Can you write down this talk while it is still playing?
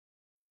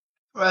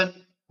Well,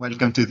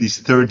 welcome to this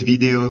third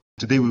video.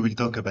 Today we will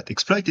talk about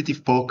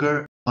exploitative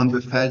poker on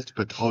the felt,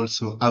 but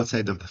also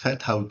outside of the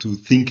felt, how to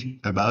think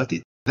about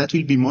it. That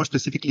will be more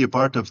specifically a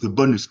part of the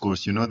bonus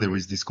course. You know, there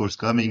is this course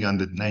coming on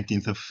the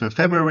 19th of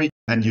February,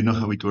 and you know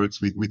how it works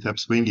with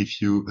Upswing.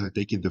 If you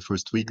take it the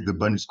first week, the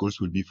bonus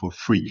course will be for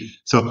free.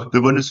 So the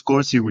bonus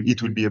course, it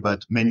will be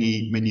about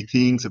many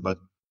things, about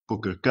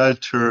poker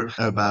culture,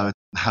 about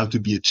how to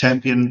be a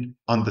champion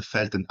on the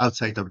felt and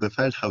outside of the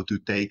felt, how to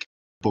take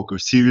poker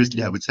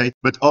seriously, I would say,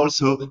 but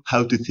also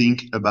how to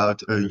think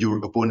about your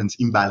opponent's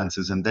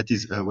imbalances. And that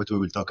is what we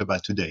will talk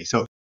about today.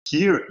 So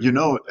here,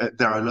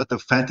 there are a lot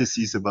of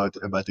fantasies about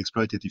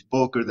exploitative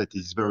poker that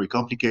is very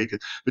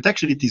complicated, but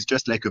actually it is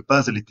just like a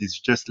puzzle. It is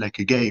just like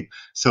a game.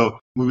 So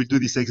we will do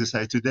this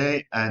exercise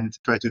today and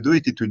try to do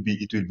it. It will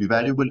be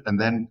valuable. And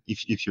then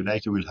if you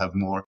like, you will have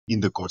more in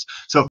the course.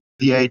 So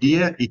the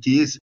idea it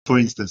is, for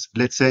instance,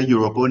 let's say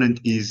your opponent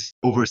is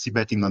over c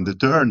betting on the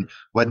turn.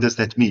 What does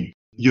that mean?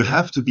 You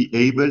have to be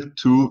able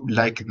to,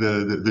 like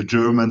the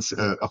Germans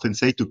often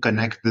say, to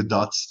connect the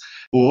dots,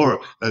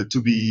 or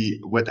to be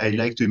what I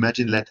like to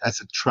imagine that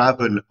as a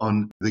travel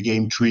on the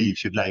game tree,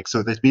 if you'd like.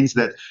 So that means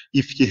that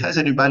if he has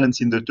an imbalance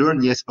in the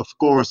turn, yes, of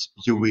course,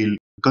 you will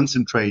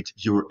concentrate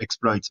your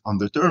exploits on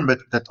the turn, but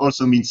that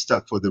also means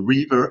stuff for the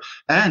river,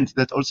 and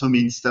that also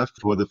means stuff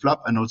for the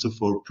flop and also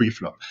for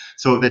pre-flop.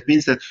 So that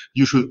means that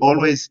you should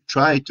always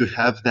try to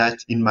have that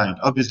in mind.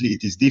 Obviously,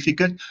 it is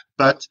difficult,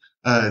 but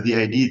the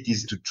idea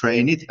is to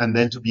train it and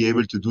then to be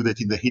able to do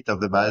that in the heat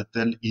of the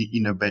battle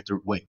in a better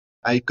way.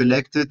 I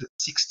collected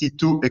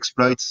 62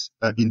 exploits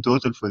in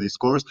total for this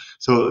course.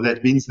 So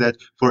that means that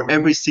for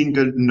every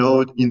single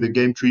node in the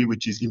game tree,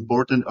 which is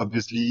important,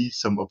 obviously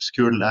some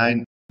obscure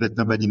line that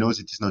nobody knows,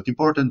 it is not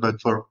important,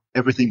 but for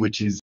everything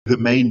which is the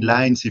main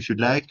lines, if you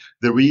like,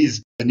 there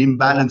is an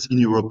imbalance in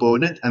your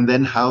opponent, and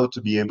then how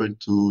to be able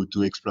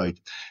to exploit.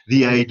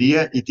 The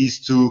idea it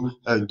is to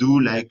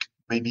do like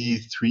maybe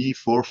 3,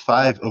 4,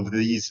 5 of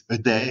these a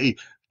day,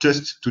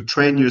 just to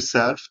train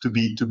yourself to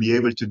be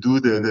able to do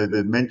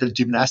the mental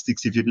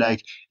gymnastics, if you'd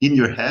like, in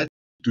your head,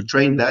 to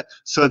train that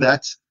so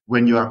that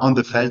when you are on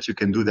the felt, you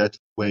can do that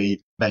way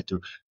better.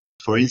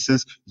 For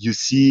instance, you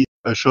see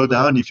a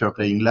showdown if you're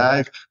playing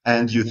live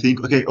and you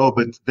think, okay, oh,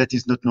 but that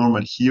is not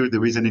normal here.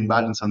 There is an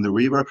imbalance on the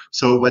river.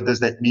 So what does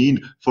that mean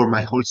for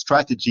my whole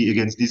strategy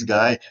against this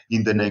guy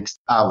in the next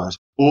hours?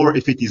 Or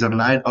if it is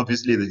online,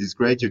 obviously that is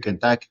great. You can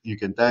tag, you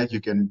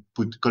can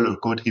put color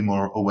code him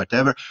or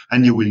whatever,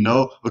 and you will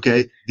know,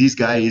 okay, this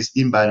guy is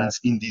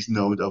imbalanced in this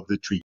node of the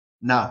tree.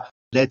 Now,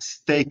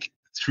 let's take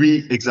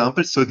 3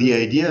 examples. So the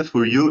idea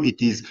for you,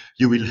 it is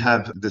you will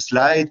have the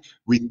slide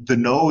with the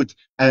node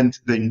and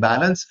the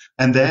imbalance.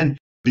 And then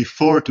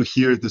before to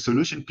hear the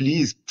solution,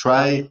 please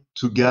try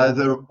to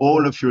gather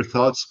all of your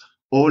thoughts,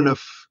 all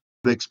of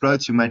the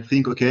exploits you might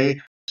think, okay,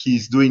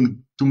 he's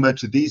doing too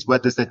much of this.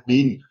 What does that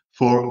mean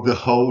for the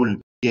whole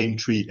game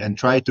tree? And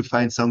try to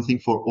find something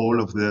for all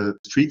of the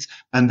streets.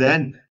 And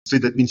then, so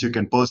that means you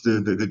can pause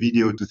the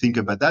video to think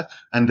about that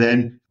and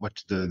then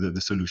watch the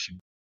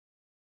solution.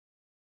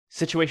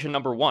 Situation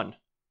number 1.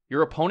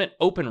 Your opponent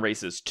open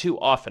raises too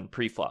often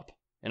pre-flop.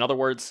 In other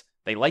words,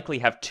 they likely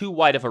have too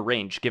wide of a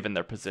range given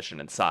their position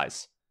and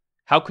size.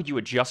 How could you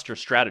adjust your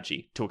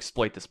strategy to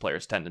exploit this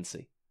player's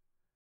tendency?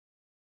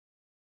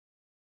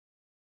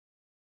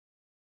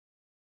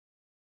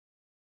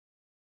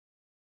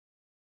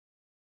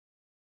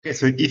 Okay,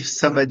 so if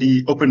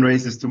somebody open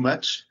raises too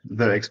much,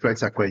 the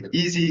exploits are quite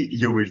easy.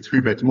 You will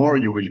 3-bet more,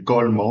 you will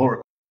call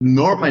more.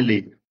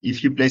 Normally, if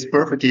he plays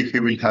perfectly, he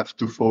will have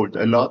to fold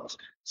a lot.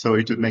 So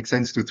it would make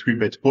sense to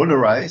 3-bet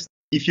polarized.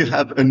 If you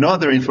have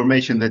another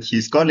information that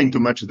he's calling too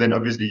much, then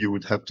obviously you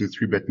would have to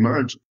 3-bet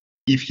merge.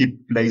 If he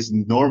plays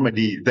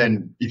normally,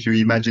 then if you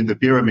imagine the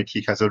pyramid,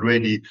 he has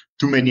already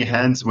too many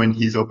hands when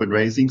he's open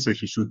raising, so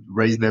he should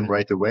raise them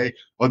right away.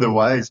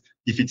 Otherwise,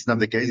 if it's not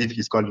the case, if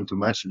he's calling too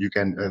much, you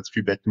can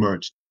 3-bet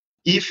merge.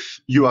 If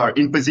you are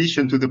in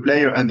position to the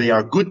player and they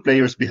are good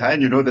players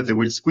behind, you know that they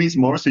will squeeze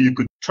more, so you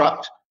could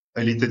trap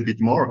a little bit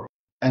more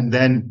and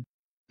then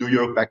do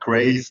your back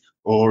raise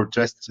or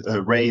just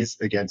raise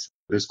against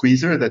the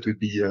squeezer. That would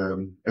be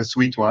a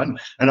sweet one.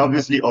 And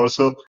obviously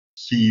also,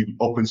 he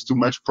opens too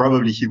much,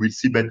 probably he will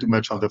c-bet too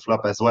much on the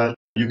flop as well.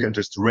 You can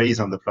just raise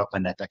on the flop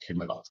and attack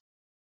him a lot.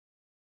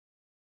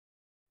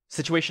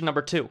 Situation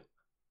number 2.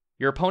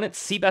 Your opponent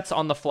c-bets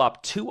on the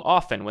flop too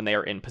often when they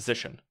are in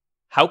position.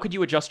 How could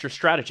you adjust your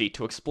strategy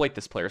to exploit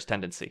this player's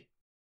tendency?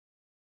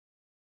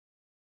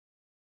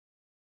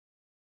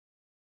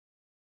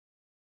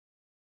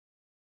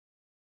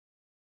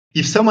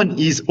 If someone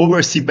is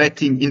over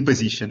c-betting in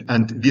position,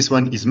 and this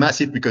one is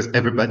massive because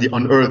everybody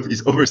on earth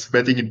is over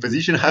c-betting in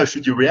position, how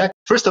should you react?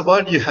 First of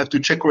all, you have to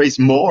check raise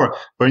more.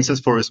 For instance,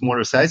 for a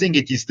smaller sizing,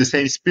 it is the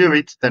same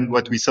spirit than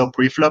what we saw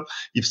pre-flop.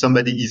 If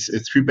somebody is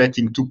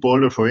 3-betting too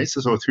polar, for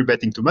instance, or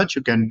 3-betting too much,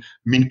 you can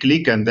min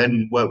click, and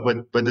then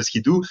what does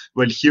he do?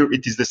 Well, here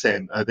it is the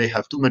same. They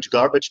have too much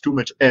garbage, too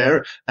much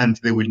air, and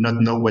they will not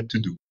know what to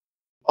do.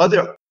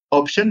 Other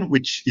option,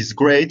 which is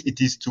great.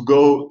 It is to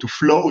go to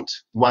float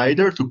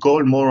wider, to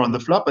call more on the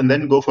flop, and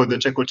then go for the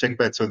check or check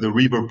bet, so the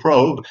river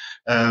probe,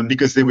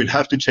 because they will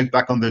have to check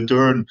back on the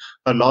turn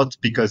a lot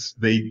because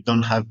they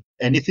don't have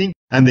anything.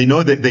 And they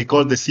know that they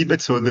called the c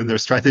bet, so that their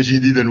strategy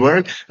didn't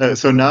work.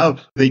 So now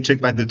they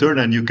check back the turn,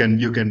 and you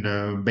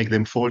can make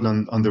them fold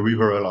on the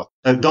river a lot.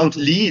 Don't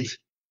lead.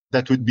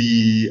 That would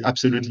be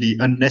absolutely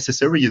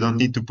unnecessary. You don't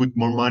need to put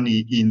more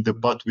money in the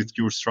pot with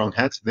your strong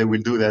hands. They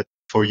will do that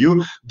for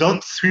you.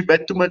 Don't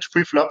 3-bet too much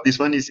pre-flop. This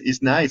one is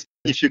nice.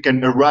 If you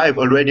can arrive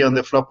already on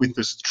the flop with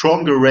a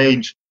stronger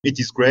range,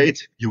 it is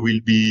great. You will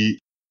be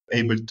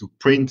able to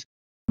print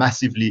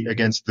massively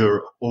against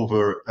the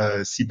over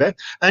c-bet.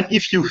 And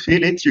if you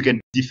feel it, you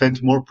can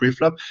defend more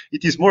pre-flop.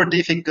 It is more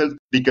difficult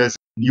because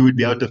you will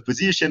be out of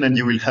position and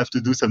you will have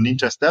to do some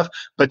ninja stuff.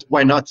 But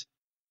why not?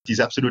 It is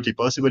absolutely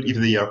possible. If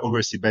they are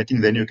over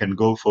c-betting, then you can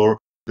go for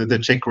the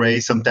check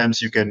raise.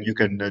 Sometimes you can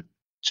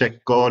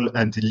check call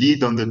and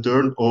lead on the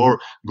turn, or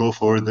go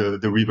for the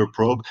river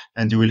probe,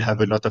 and you will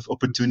have a lot of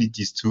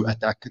opportunities to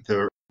attack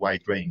the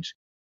wide range.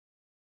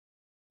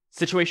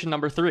 Situation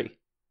number 3.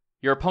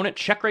 Your opponent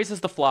check raises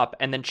the flop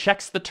and then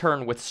checks the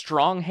turn with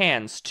strong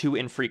hands too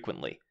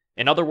infrequently.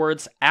 In other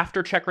words,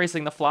 after check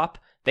raising the flop,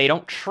 they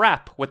don't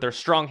trap with their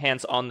strong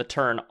hands on the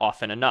turn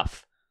often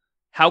enough.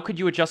 How could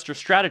you adjust your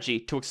strategy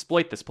to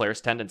exploit this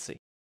player's tendency?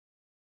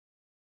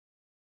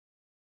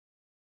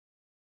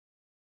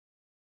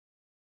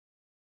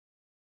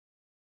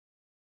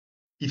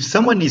 If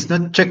someone is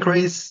not check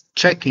raise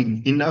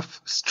checking enough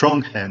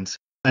strong hands,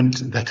 and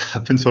that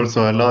happens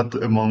also a lot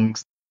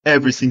amongst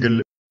every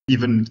single,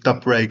 even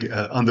top reg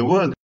on the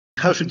world,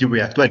 how should you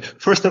react? Well,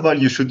 first of all,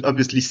 you should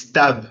obviously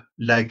stab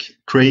like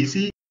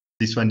crazy.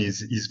 This one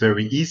is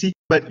very easy,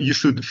 but you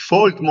should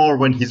fold more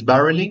when he's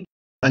barreling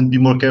and be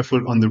more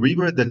careful on the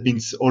river. That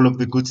means all of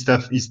the good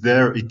stuff is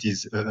there. It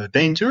is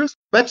dangerous,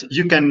 but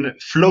you can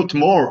float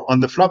more on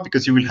the flop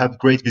because you will have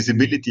great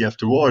visibility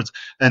afterwards.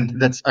 And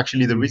that's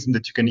actually the reason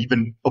that you can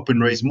even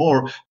open raise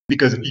more,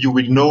 because you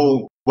will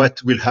know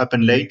what will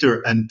happen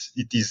later. And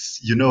it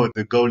is,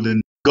 the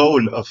golden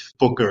goal of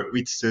poker.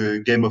 It's a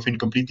game of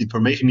incomplete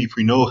information. If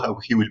we know how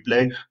he will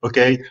play,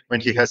 okay,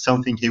 when he has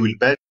something, he will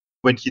bet.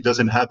 When he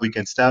doesn't have, we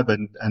can stab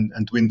and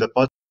win the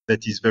pot.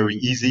 That is very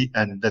easy,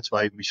 and that's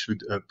why we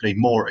should play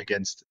more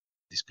against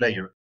this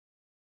player.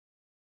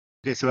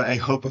 Okay, so I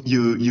hope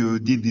you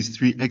did these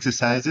 3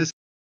 exercises.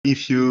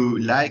 If you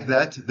like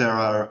that, there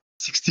are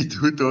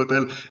 62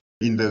 total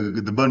in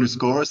the bonus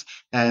course,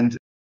 and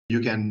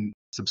you can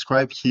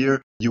subscribe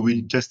here. You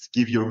will just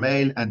give your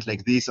mail, and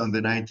like this on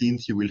the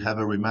 19th, you will have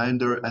a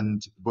reminder.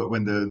 And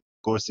when the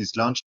course is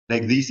launched,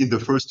 like this in the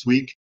first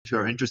week, if you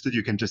are interested,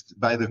 you can just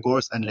buy the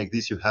course, and like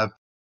this you have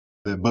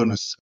the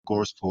bonus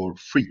course for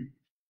free.